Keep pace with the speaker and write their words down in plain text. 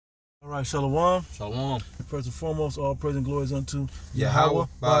All right, Shalom. Shalom. First and foremost, all praise and glory is unto Yahweh,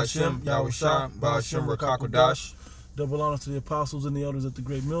 Ba'ashem, Yahushua, Ba'ashem, Rakakodash. Double honor to the apostles and the elders at the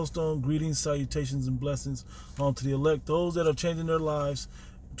great millstone. Greetings, salutations, and blessings unto the elect, those that are changing their lives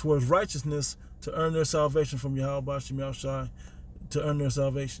towards righteousness to earn their salvation from Yahweh, Ba'ashem, Yahushua, to earn their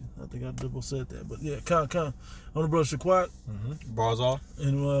salvation. I think I double said that, but yeah, I'm the brother Shaquat. Bars off.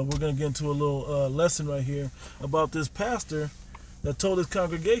 And we're going to get into a little lesson right here about this pastor that told his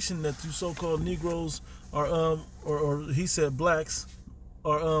congregation that you so-called Negroes are, or he said blacks,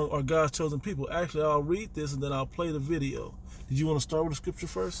 are God's chosen people. Actually, I'll read this and then I'll play the video. Did you want to start with the scripture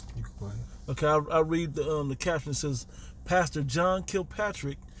first? You can go ahead. Okay, I'll read the caption. It says, Pastor John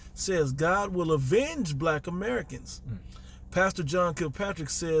Kilpatrick says God will avenge black Americans. Pastor John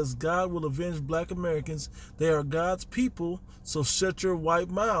Kilpatrick says God will avenge black Americans. They are God's people, so shut your white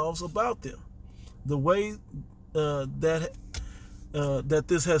mouths about them. The way that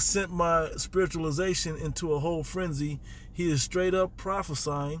this has sent my spiritualization into a whole frenzy. He is straight up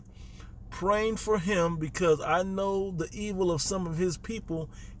prophesying, praying for him because I know the evil of some of his people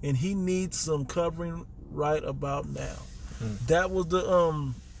and he needs some covering right about now. That was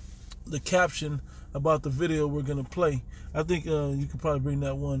the caption about the video we're gonna play. I think you could probably bring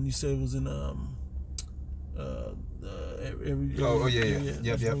that one. You said it was in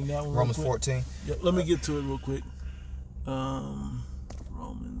yeah. Romans 14. Yep. Let me get to it real quick.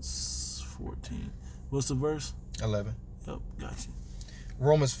 Romans 14. What's the verse? 11. Yep, gotcha.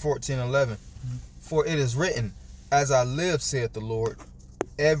 Romans 14:11. For it is written, as I live, saith the Lord,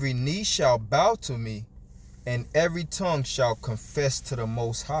 every knee shall bow to me, and every tongue shall confess to the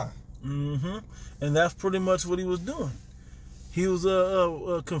Most High. And that's pretty much what he was doing. He was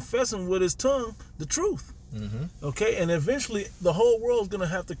confessing with his tongue the truth. Okay, and eventually the whole world's gonna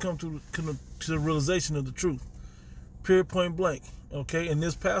have to come to the realization of the truth. Period, point blank. Okay, and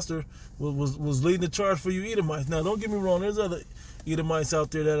this pastor was leading the charge for you Edomites. Now, don't get me wrong. There's other Edomites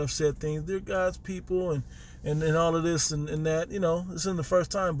out there that have said things. They're God's people and all of this and that. You know, this isn't the first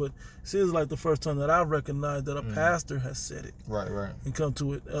time, but this is like the first time that I've recognized that a pastor has said it. Right. And come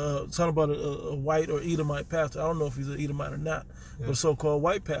to it. Talking about a white or Edomite pastor. I don't know if he's an Edomite or not, but a so-called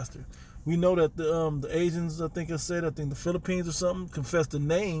white pastor. We know that the Asians, I think I said, the Philippines or something, confessed the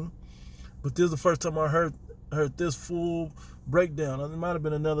name, but this is the first time I heard this full breakdown. It might have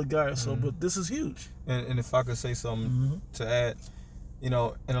been another guy or so, but this is huge. And if I could say something to add, and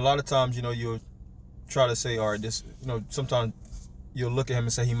a lot of times, you'll try to say, all right, this, sometimes you'll look at him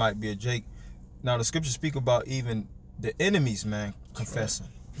and say he might be a Jake. Now, the scriptures speak about even the enemies, man, confessing.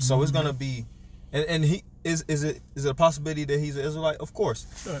 Right. So it's going to be, and he, is it a possibility that he's an Israelite? Of course.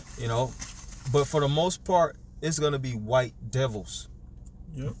 Right. But for the most part, it's going to be white devils.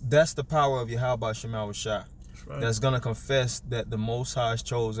 Yep. That's the power of Yahweh Ba'ashem Yahushua. Right. That's going to confess that the Most High's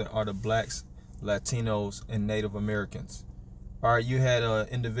chosen are the blacks, Latinos, and Native Americans. All right, you had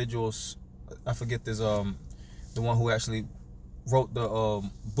individuals, I forget this, the one who actually wrote the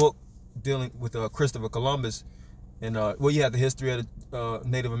book dealing with Christopher Columbus. And, you had the history of the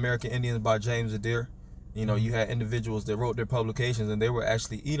Native American Indians by James Adair. You had individuals that wrote their publications, and they were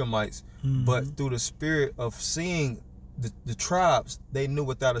actually Edomites. But through the spirit of seeing the tribes, they knew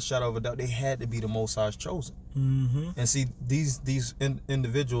without a shadow of a doubt they had to be the Most High's chosen. And see, these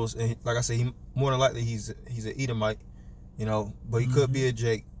individuals, and like I say, he more than likely he's an Edomite, but he could be a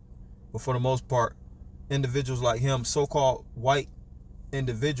Jake. But for the most part, individuals like him, so-called white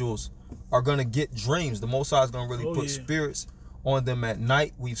individuals, are gonna get dreams. The Most High is gonna really put spirits on them at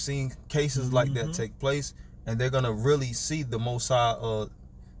night. We've seen cases like that take place, and they're gonna really see the Most High,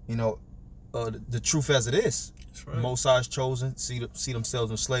 the truth as it is. Right. Most High's chosen, see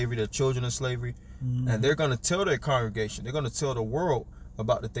themselves in slavery, their children in slavery, and they're going to tell their congregation, they're going to tell the world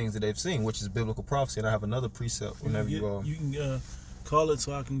about the things that they've seen, which is biblical prophecy. And I have another precept whenever you can call it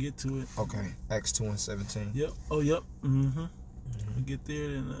so I can get to it. Okay, Acts 2:17. Yep. Oh, yep. We'll get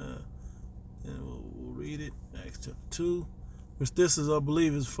there and we'll read it. Acts chapter 2, which this is, I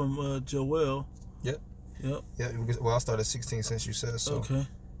believe, is from Joel. Yep. Yeah. Well, I'll start at 16 since you said so. Okay.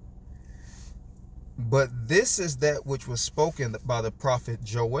 But this is that which was spoken by the prophet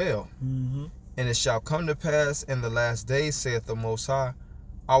Joel. And it shall come to pass in the last days, saith the Most High,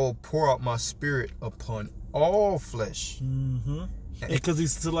 I will pour out my spirit upon all flesh. Because he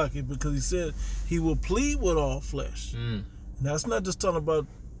said he will plead with all flesh. Now, it's not just talking about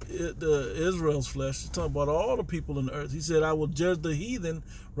Israel's flesh. It's talking about all the people on the earth. He said, I will judge the heathen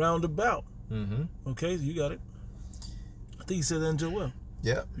round about. Okay, you got it. I think he said that in Joel.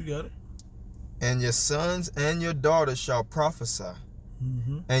 Yeah. You got it. And your sons and your daughters shall prophesy.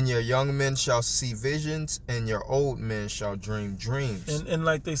 And your young men shall see visions, and your old men shall dream dreams. And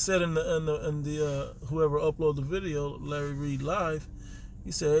like they said in the whoever uploaded the video, Larry Reed Live,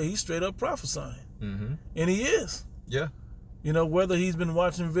 he said he's straight up prophesying, and he is. Yeah. You know, whether he's been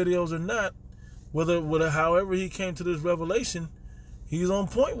watching videos or not, whether however he came to this revelation, he's on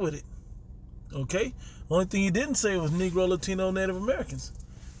point with it. Okay. Only thing he didn't say was Negro, Latino, Native Americans,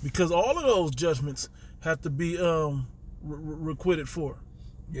 because all of those judgments have to be requited for.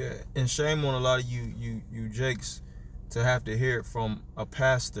 Yeah, and shame on a lot of you Jakes to have to hear it from a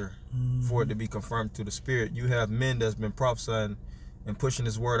pastor for it to be confirmed through the Spirit. You have men that's been prophesying and pushing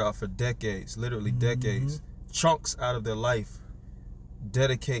this word out for decades, literally decades, chunks out of their life,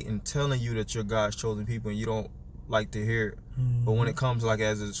 dedicating, telling you that you're God's chosen people, and you don't like to hear it. But when it comes, like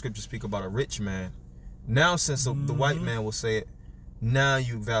as the scriptures speak about a rich man, now since the white man will say it, now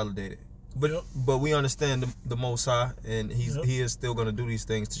you validate it. But we understand the Most High, and he is still going to do these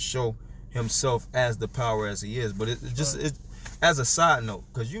things to show himself as the power as he is. But it as a side note,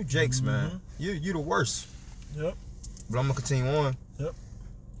 because you Jakes, man, you the worst. But I'm gonna continue on.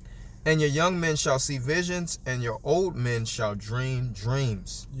 And your young men shall see visions, and your old men shall dream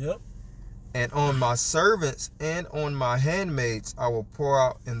dreams. And on my servants and on my handmaids I will pour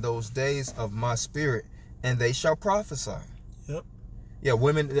out in those days of my spirit, and they shall prophesy. Yeah,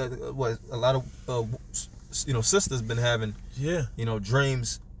 women, what a lot of sisters been having,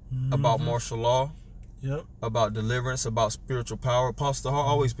 dreams about martial law, about deliverance, about spiritual power. Apostle Hall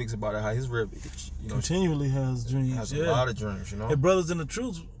always speaks about it, how his rib, continually has dreams. Has a lot of dreams, Hey, brothers in the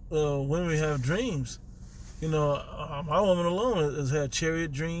truth, when we have dreams, my woman alone has had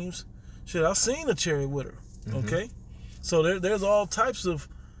chariot dreams. Shit, I've seen a chariot with her. Okay, so there's all types of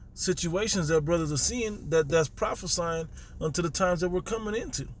situations that brothers are seeing that's prophesying unto the times that we're coming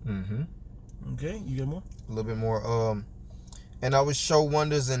into. Okay, you got more? A little bit more. And I will show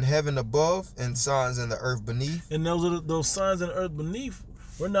wonders in heaven above and signs in the earth beneath. And those signs in the earth beneath,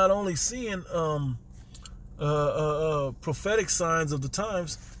 we're not only seeing prophetic signs of the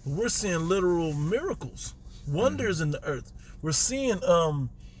times, but we're seeing literal miracles, wonders in the earth. We're seeing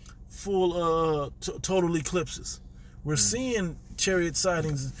full total eclipses. We're seeing chariot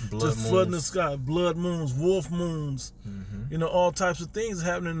sightings just flooding the sky, blood moons, wolf moons, all types of things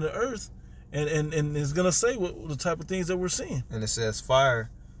happening in the earth, and it's gonna say what the type of things that we're seeing. And it says fire.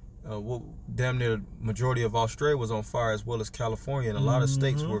 Damn near the majority of Australia was on fire, as well as California, and a lot of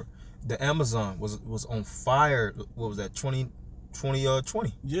states were. The Amazon was on fire. What was that?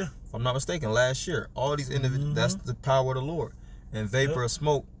 2020? Yeah, if I'm not mistaken, last year. All these individuals. That's the power of the Lord. And vapor of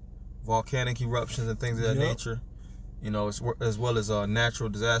smoke, volcanic eruptions, and things of that nature. As well as natural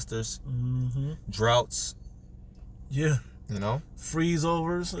disasters, droughts. Freeze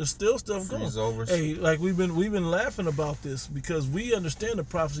overs. There's still stuff going. Freeze overs. Hey, like we've been laughing about this because we understand the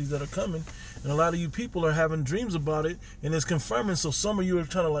prophecies that are coming, and a lot of you people are having dreams about it, and it's confirming. So some of you are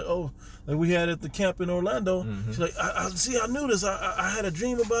kind of like, oh, like we had at the camp in Orlando. She's like, I knew this. I had a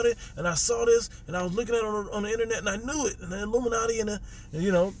dream about it, and I saw this, and I was looking at it on the internet, and I knew it, and the Illuminati, and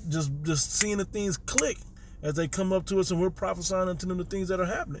just seeing the things click as they come up to us, and we're prophesying unto them the things that are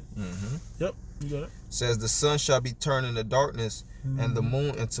happening. Yep, you got it. Says the sun shall be turned into darkness, and the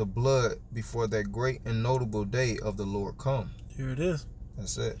moon into blood before that great and notable day of the Lord come. Here it is.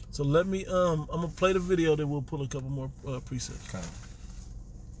 That's it. So let me I'm gonna play the video, then we'll pull a couple more presets. Okay.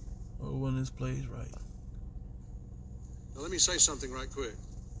 Or when this plays right. Now let me say something right quick.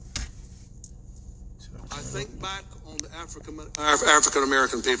 I think back on the African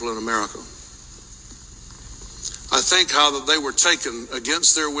American people in America. I think how that they were taken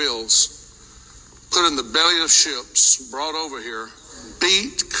against their wills, put in the belly of ships, brought over here,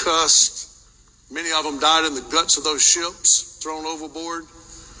 beat, cussed. Many of them died in the guts of those ships, thrown overboard.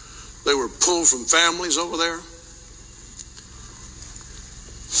 They were pulled from families over there.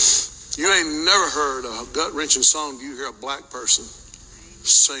 You ain't never heard a gut-wrenching song. Do you hear a black person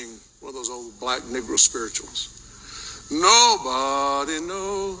sing one of those old black Negro spirituals? Nobody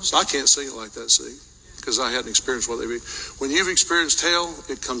knows. I can't sing it like that, see? Because I hadn't experienced what they be. When you've experienced hell,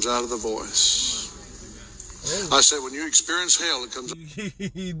 it comes out of the voice. Oh. I said, when you experience hell, it comes out.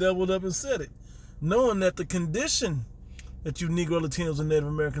 He doubled up and said it, knowing that the condition that you Negro, Latinos, and Native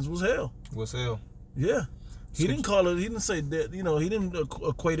Americans was hell. Was hell. Yeah. He didn't call it. He didn't say that. He didn't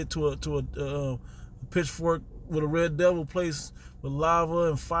equate it to a pitchfork with a red devil place with lava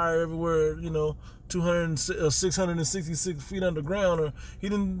and fire everywhere. 666 feet underground. Or he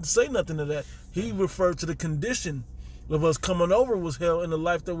didn't say nothing to that. He referred to the condition of us coming over was hell, and the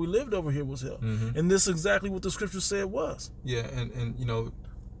life that we lived over here was hell. And this is exactly what the scripture said was. Yeah, and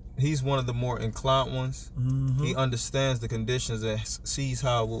he's one of the more inclined ones. He understands the conditions and sees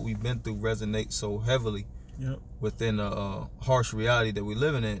how what we've been through resonates so heavily within a harsh reality that we're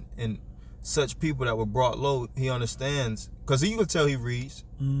living in. And such people that were brought low, he understands, because you can tell he reads.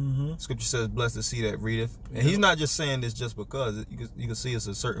 Scripture says, blessed to see that readeth. And he's not just saying this just because. You can see it's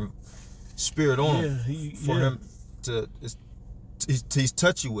a certain spirit on him for him to... He's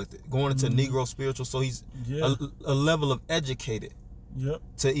touchy with it, going into Negro spiritual, so he's a level of educated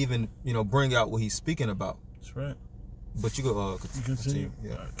to even, you know, bring out what he's speaking about. That's right. But you go continue.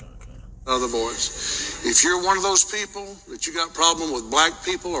 Yeah. Other boys, if you're one of those people that you got problem with black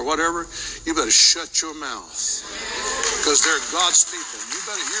people or whatever, you better shut your mouth, because they're God's people. You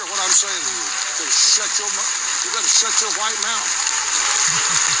better hear what I'm saying to you. You better shut your mouth. You better shut your white mouth.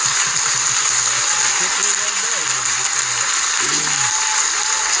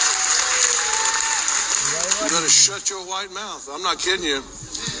 You better shut your white mouth. I'm not kidding you.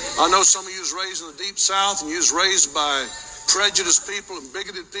 I know some of you was raised in the deep South and you was raised by prejudiced people and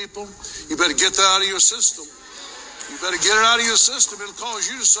bigoted people. You better get that out of your system. You better get it out of your system. It'll cause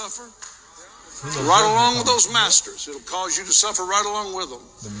you to suffer. Right along with those masters. It'll cause you to suffer right along with them.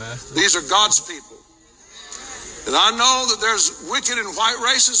 These are God's people. And I know that there's wicked in white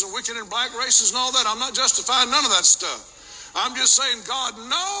races and wicked in black races and all that. I'm not justifying none of that stuff. I'm just saying God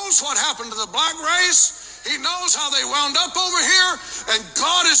knows what happened to the black race. He knows how they wound up over here, and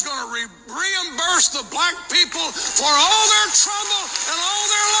God is going to reimburse the black people for all their trouble and all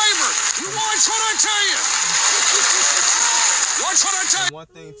their labor. You watch what I tell you. Watch what I tell you. One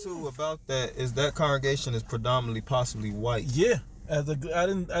thing too about that is that congregation is predominantly possibly white. Yeah, I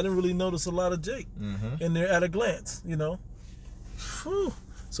didn't really notice a lot of Jake in there at a glance, you know. Whew.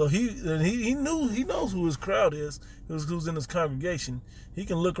 So he knows who his crowd is, who's in his congregation. He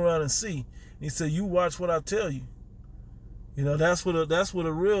can look around and see. He said, "You watch what I tell you." You know, that's what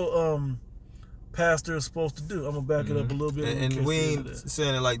a real pastor is supposed to do. I'm gonna back it up a little bit. And we ain't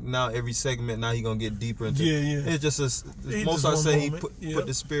saying it like now every segment. Now he gonna get deeper into. Yeah. It's just most I say he put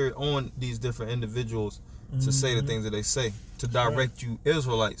the spirit on these different individuals to say the things that they say, to direct you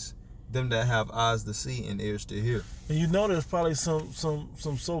Israelites, them that have eyes to see and ears to hear. And you know, there's probably some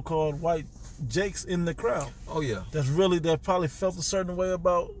so-called white Jakes in the crowd. Oh yeah, that probably felt a certain way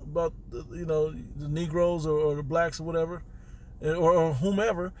about you know, the Negroes or the blacks or whatever, or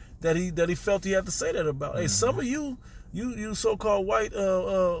whomever that he felt he had to say that about. Hey, some of you so-called white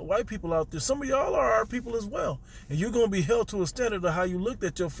people out there, some of y'all are our people as well, and you're gonna be held to a standard of how you looked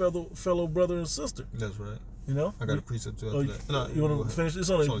at your fellow brother and sister. That's right. You know, I got a precept too. Oh, that. No, you want to finish? It's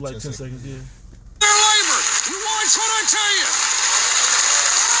only like 10 seconds. Yeah. Their labor. You watch what I tell you.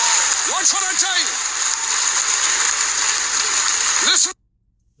 Watch what I tell you. Listen.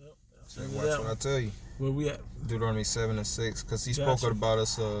 Watch what I tell you. Where we at? Deuteronomy 7:6, because he spoke about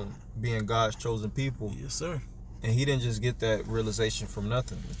us being God's chosen people. Yes, sir. And he didn't just get that realization from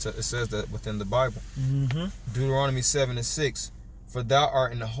nothing. It says that within the Bible. Deuteronomy 7:6. For thou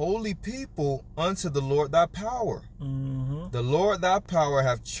art an holy people unto the Lord thy power. The Lord thy power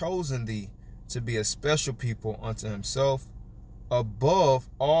hath chosen thee to be a special people unto himself, above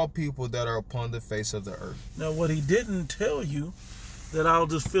all people that are upon the face of the earth. Now, what he didn't tell you, that I'll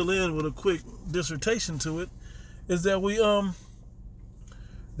just fill in with a quick dissertation to it, is that we are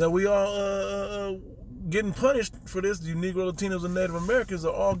getting punished for this. You Negro, Latinos, and Native Americans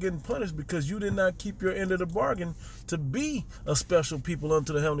are all getting punished because you did not keep your end of the bargain to be a special people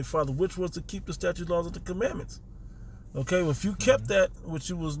unto the Heavenly Father, which was to keep the statutes, laws, and the commandments. Okay, well, if you kept that, which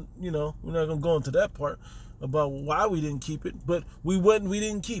you was, you know, we're not gonna go into that part about why we didn't keep it, but we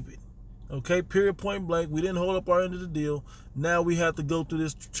didn't keep it. Okay, period, point blank. We didn't hold up our end of the deal. Now we have to go through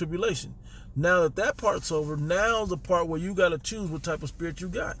this tribulation. Now that part's over, now's the part where you got to choose what type of spirit you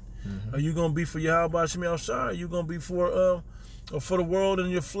got. Are you going to be for Yahweh Shem Yahushua? Are you going to be for the world and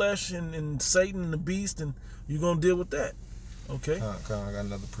your flesh and Satan and the beast, and you're going to deal with that? Okay. I got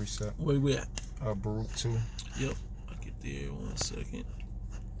another precept. Where we at? Baruch 2. Yep. I'll get there 1 second.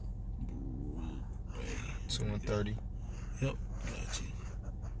 2:30. Yep. Got you.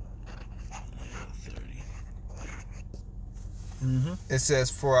 30. It says,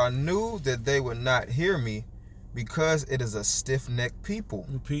 for I knew that they would not hear me, because it is a stiff-necked people.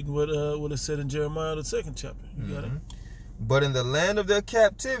 Repeating what it said in Jeremiah, the 2nd chapter. You got it? But in the land of their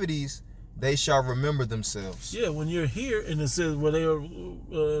captivities, they shall remember themselves. Yeah, when you're here, and it says where they are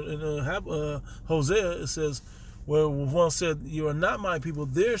in Hosea, it says, where one said, you are not my people,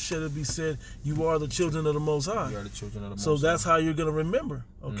 there shall it be said, you are the children of the Most High. You are the children of the Most High. So that's how you're going to remember,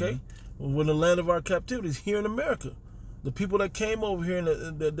 okay? We're in the land of our captivities, here in America. The people that came over here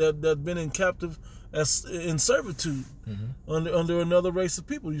and that been in captive in servitude under another race of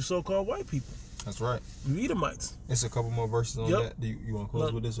people, you so-called white people. That's right. You Edomites. It's a couple more verses on that. Do you want to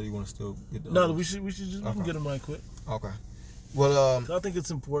close with this, or you want to still get the? No, we should just we can get them right quick. Okay. Well, I think it's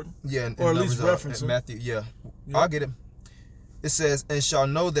important. Yeah, or at least reference Matthew. Yeah, I'll get it. It says, "And shall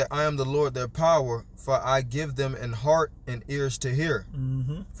know that I am the Lord their power, for I give them an heart and ears to hear.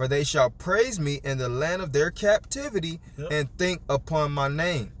 For they shall praise me in the land of their captivity and think upon my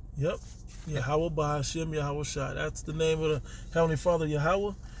name." Yep. Yahweh Bahashem Yahweh Shai. That's the name of the Heavenly Father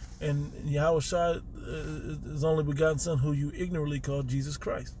Yahweh. And Yahweh Shai is only begotten Son, who you ignorantly call Jesus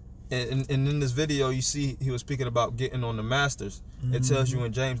Christ. And in this video, you see he was speaking about getting on the masters. It tells you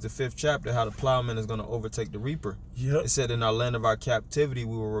in James the 5th chapter how the plowman is going to overtake the reaper. It said, in our land of our captivity,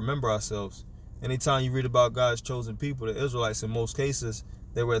 we will remember ourselves. Anytime you read about God's chosen people, the Israelites, in most cases,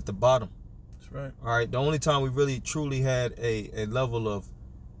 they were at the bottom. That's right. All right. The only time we really truly had a level of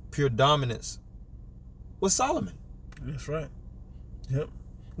pure dominance was Solomon. That's right. Yep.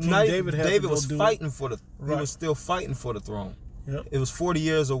 David was fighting for the. He was still fighting for the throne. Yep. It was 40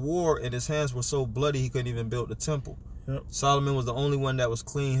 years of war, and his hands were so bloody he couldn't even build the temple. Yep. Solomon was the only one that was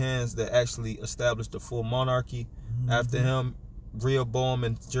clean hands that actually established a full monarchy. After him, Rehoboam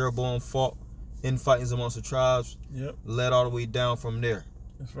and Jeroboam fought infightings amongst the tribes. Led all the way down from there.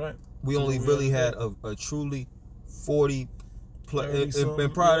 That's right. We only really had a truly 40.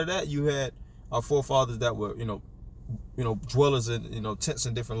 And prior to that, you had our forefathers that were, dwellers in, tents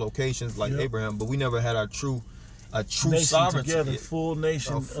in different locations like Abraham, but we never had a true nation sovereignty together, full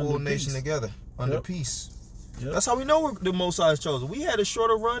nation together under peace. That's how we know the Most High is chosen. We had a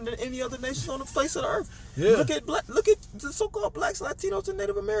shorter run than any other nations on the face of the earth. Look at the so-called blacks, Latinos, and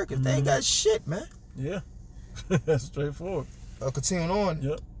Native Americans. They ain't got shit, man. That's straightforward. Continuing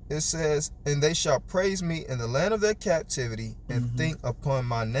on. It says, "And they shall praise me in the land of their captivity, and think upon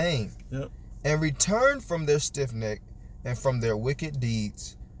my name, and return from their stiff neck and from their wicked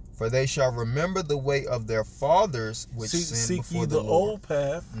deeds. For they shall remember the way of their fathers, which sinned before the Lord." Seek ye the old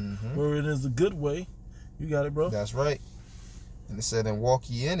path, where it is the good way. You got it, bro. That's right. And it said, "And walk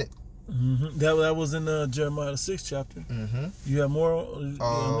ye in it." That was in Jeremiah the 6th chapter. You have more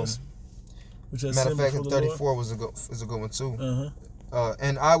on this? Which matter of fact, 34 is a good one too.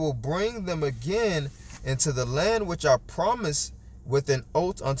 "And I will bring them again into the land which I promised with an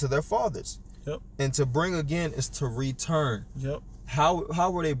oath unto their fathers." And to bring again is to return.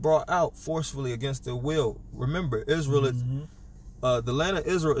 How were they brought out? Forcefully against their will. Remember, Israel is the land of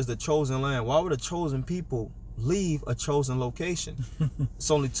Israel is the chosen land. Why would a chosen people leave a chosen location?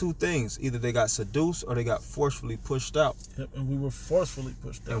 It's only two things: either they got seduced or they got forcefully pushed out. And we were forcefully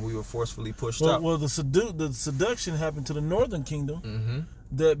pushed out. Well, the seduction happened to the northern kingdom.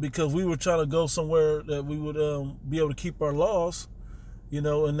 That because we were trying to go somewhere that we would be able to keep our laws,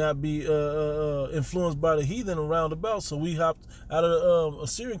 and not be influenced by the heathen around about. So we hopped out of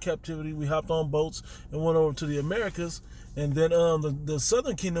Assyrian captivity. We hopped on boats and went over to the Americas. And then the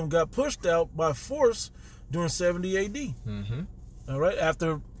southern kingdom got pushed out by force during 70 AD. All right,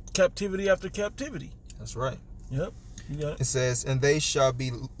 after captivity after captivity. That's right. Yep, you got it. It says, "And they shall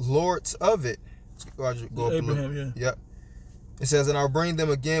be lords of it." Go up Abraham, Yep. It says, "And I'll bring them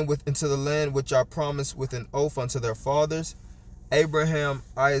again into the land which I promised with an oath unto their fathers, Abraham,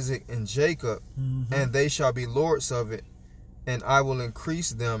 Isaac, and Jacob, and they shall be lords of it, and I will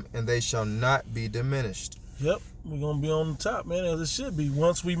increase them, and they shall not be diminished." Yep, we're going to be on the top, man, as it should be,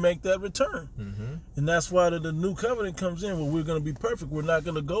 once we make that return. And that's why the new covenant comes in, where we're going to be perfect. We're not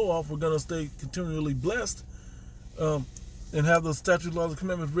going to go off. We're going to stay continually blessed and have the statutes, laws, and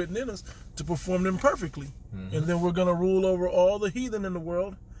commandments written in us to perform them perfectly. And then we're going to rule over all the heathen in the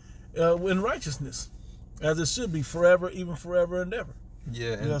world in righteousness, as it should be, forever, even forever and ever.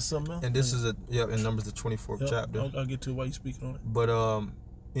 Yeah, you got something else? And this is in Numbers the 24th chapter. I'll get to it while you're speaking on it. But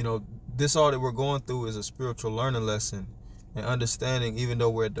this all that we're going through is a spiritual learning lesson and understanding. Even though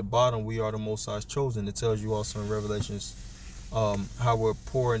we're at the bottom, we are the Most High's chosen. It tells you also in Revelations how we're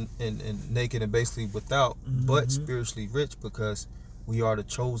poor and naked and basically without, but spiritually rich because we are the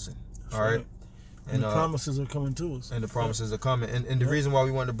chosen. That's all right. And the promises are coming to us. And the promises are coming. And the reason why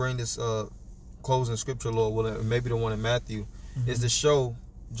we wanted to bring this closing scripture, Lord willing, maybe the one in Matthew, is to show,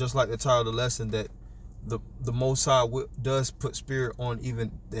 just like the title of the lesson, that the Most High does put spirit on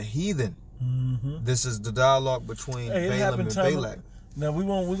even the heathen. This is the dialogue between Balaam and Balak. Now we're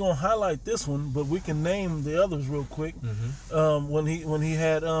gonna highlight this one, but we can name the others real quick. When he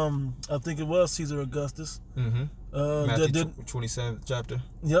had I think it was Caesar Augustus. Matthew 27th chapter.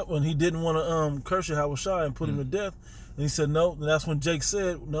 Yep, when he didn't want to curse Yahushua and put him to death, And he said, no. And that's when Jake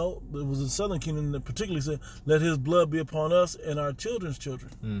said, no, it was the southern kingdom that particularly said, let his blood be upon us and our children's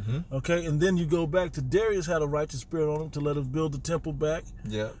children. Mm-hmm. Okay, and then you go back to Darius had a righteous spirit on him to let us build the temple back.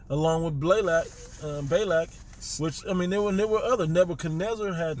 Yeah. Along with Balak, which, I mean, there were other.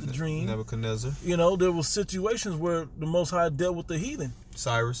 Nebuchadnezzar had the dream. Nebuchadnezzar. You know, there were situations where the Most High dealt with the heathen.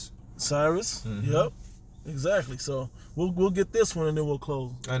 Cyrus. Mm-hmm. Yep. Exactly. So we'll get this one and then we'll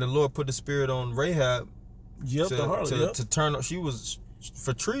close. And the Lord put the spirit on Rahab. Yep, the harlot. To turn up. She was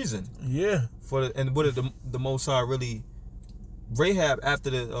for treason. Yeah. And what did the Most High really? Rahab,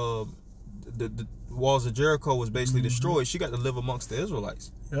 after the walls of Jericho was basically destroyed, she got to live amongst the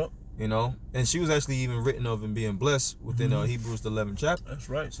Israelites. Yep. You know, and she was actually even written of and being blessed within Hebrews the 11th chapter. That's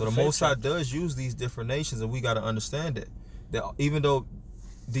right. So the Most High does use these different nations, and we got to understand that even though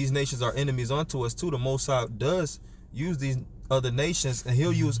these nations are enemies unto us too, the Most High does use these other nations, and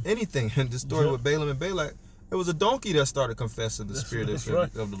He'll use anything. And the story with Balaam and Balak, it was a donkey that started confessing the spirit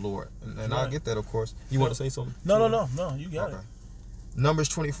of the Lord. And I'll get that, of course. You want to say something? No, you got it. Numbers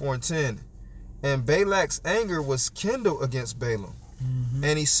 24:10. And Balak's anger was kindled against Balaam,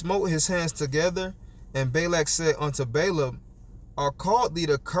 and he smote his hands together. And Balak said unto Balaam, I called thee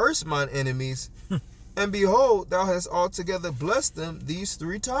to curse mine enemies, and behold, thou hast altogether blessed them these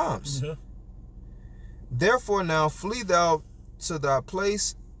 3 times. Yeah. Therefore now flee thou to thy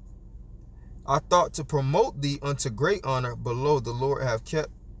place. I thought to promote thee unto great honor, but lo, the Lord hath kept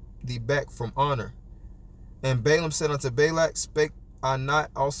thee back from honor. And Balaam said unto Balak, spake I not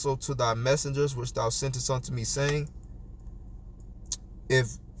also to thy messengers which thou sentest unto me, saying, if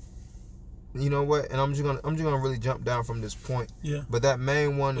you know what, and I'm just gonna really jump down from this point. Yeah. But that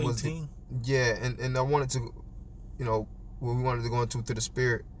main one 18. was and I wanted to, you know, when we wanted to go into through the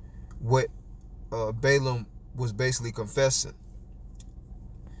spirit, what Balaam was basically confessing.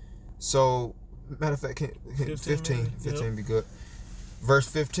 So, matter of fact, 15 be good. Verse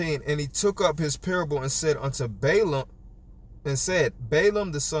 15, and he took up his parable and said unto Balaam,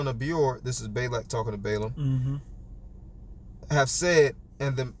 Balaam the son of Beor, this is Balak talking to Balaam, have said,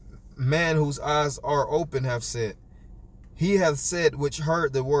 and the man whose eyes are open have said, he hath said which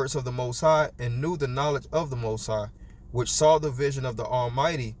heard the words of the Most High, and knew the knowledge of the Most High, which saw the vision of the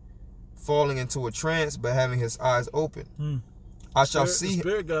Almighty, falling into a trance, but having his eyes open. I shall see.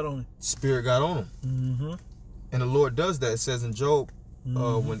 Spirit got on him. Spirit got on him. And the Lord does that. It says in Job,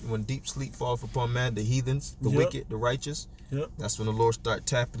 when deep sleep falleth upon man, the heathens, the wicked, the righteous, that's when the Lord start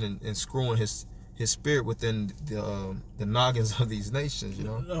tapping and screwing his spirit within the noggins of these nations. You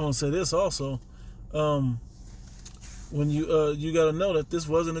know. I want to say this also. When you got to know that this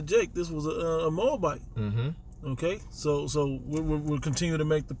wasn't a Jake. This was a Moabite. Okay, so we're continuing to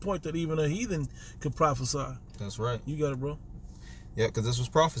make the point that even a heathen could prophesy. That's right. You got it, bro. Yeah, because this was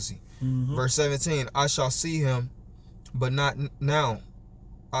prophecy. Verse 17, I shall see him, but not now.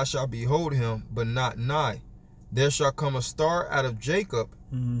 I shall behold him, but not nigh. There shall come a star out of Jacob,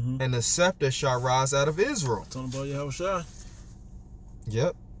 and the scepter shall rise out of Israel. Talking about Yahushua.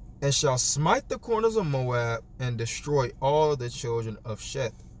 Yep. And shall smite the corners of Moab, and destroy all the children of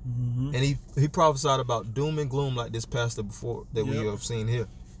Sheth. And he prophesied about doom and gloom like this pastor before that we have seen here.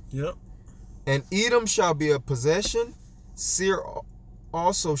 Yep. And Edom shall be a possession, Seir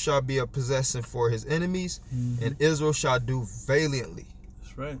also shall be a possession for his enemies, and Israel shall do valiantly.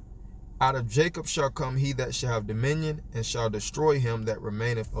 That's right. Out of Jacob shall come he that shall have dominion, and shall destroy him that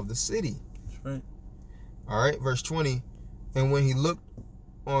remaineth of the city. That's right. All right, verse 20. And when he looked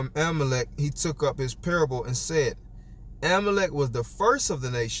on Amalek, he took up his parable and said, Amalek was the first of the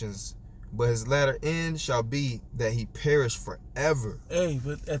nations, but his latter end shall be that he perish forever. Hey,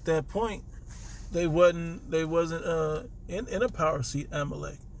 but at that point, they wasn't in a power seat,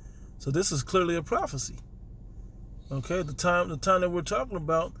 Amalek. So this is clearly a prophecy. Okay, the time that we're talking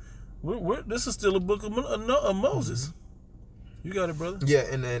about, this is still a book of Moses. You got it, brother. Yeah,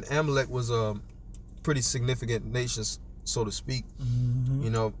 and Amalek was a pretty significant nation, so to speak. You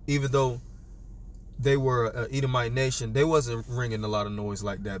know, even though they were an Edomite nation, they wasn't ringing a lot of noise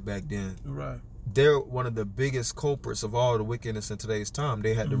like that back then. Right. They're one of the biggest culprits of all the wickedness in today's time.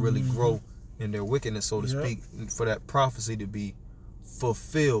 They had to really grow in their wickedness, so to speak, for that prophecy to be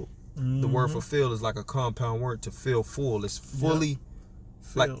fulfilled. The word fulfilled is like a compound word to fill full. It's fully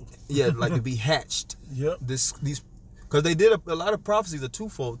Filled. like to be hatched. These because they did a lot of prophecies are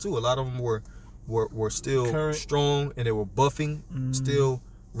twofold too. A lot of them were still current, strong, and they were buffing, still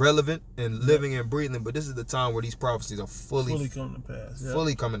relevant and living and breathing. But this is the time where these prophecies are fully coming to pass.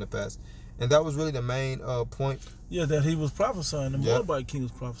 Fully coming to pass. And that was really the main point. Yeah, that he was prophesying. The Moabite king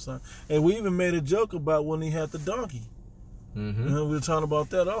was prophesying. And we even made a joke about when he had the donkey. And we were talking about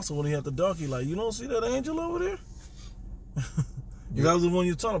that also when he had the donkey. Like, you don't see that angel over there? That was the one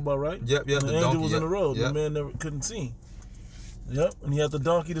you're talking about, right? Yep. The angel donkey, was in the road. Yep. The man never couldn't see. Yep, and he had the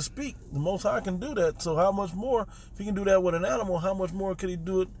donkey to speak. The Most High can do that. So how much more, if he can do that with an animal, how much more could he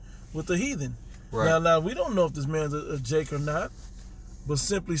do it with the heathen? Right. Now we don't know if this man's a Jake or not, but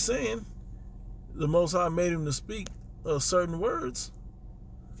simply saying, the Most High made him to speak certain words.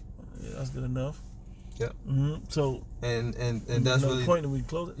 Yeah, that's good enough. Yep. So and that's really point, and we can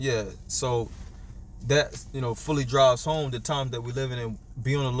close it. Yeah. So that fully drives home the time that we live in, and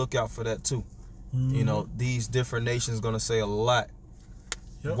be on the lookout for that too. These different nations gonna say a lot.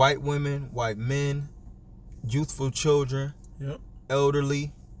 Yep. White women, white men, youthful children,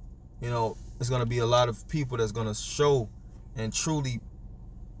 elderly. It's gonna be a lot of people that's gonna show and truly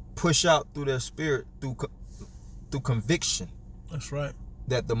push out through their spirit, through conviction. That's right.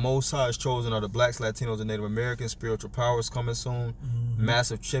 That the Most High has chosen are the blacks, Latinos, and Native Americans. Spiritual powers coming soon.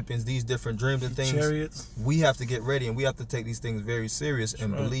 Massive champions. These different dreams and things. Chariots. We have to get ready, and we have to take these things very serious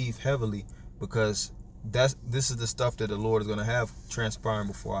and believe heavily, because this is the stuff that the Lord is going to have transpiring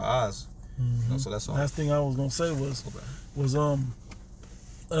before our eyes. So that's all. Last thing I was going to say was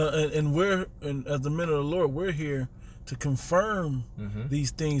and as the men of the Lord, we're here to confirm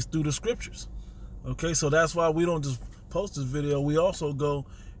these things through the scriptures. Okay, so that's why we don't just post this video. We also go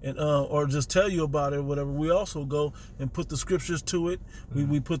and or just tell you about it or whatever. We also go and put the scriptures to it.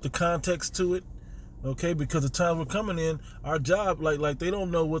 We put the context to it. Okay, because the time we're coming in, our job, like they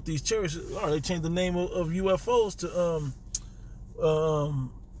don't know what these chariots are. They changed the name of UFOs to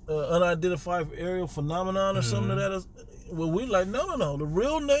unidentified aerial phenomenon or something like that. Well, we're like, no. The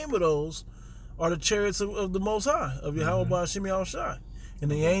real name of those are the chariots of the Most High, of Yahweh Ba'ashim Yahushai. And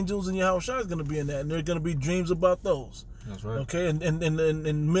the angels and Yahushai is going to be in that. And there's going to be dreams about those. That's right. Okay,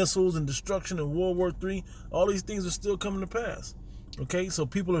 and missiles and destruction and World War III. All these things are still coming to pass. Okay, so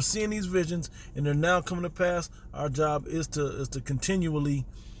people are seeing these visions and they're now coming to pass. Our job is to continually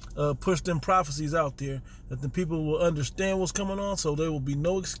push them prophecies out there, that the people will understand what's coming on, so there will be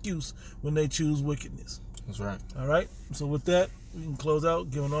no excuse when they choose wickedness. That's right. All right, so with that, we can close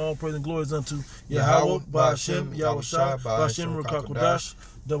out, giving all praise and glories unto Yahweh, Ba'ashim, Yahushai, Ba'ashim, Rukakodash.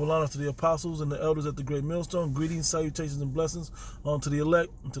 Double honor to the apostles and the elders at the great millstone. Greetings, salutations, and blessings on to the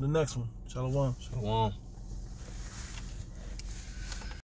elect and to the next one. Shalom. Shalom.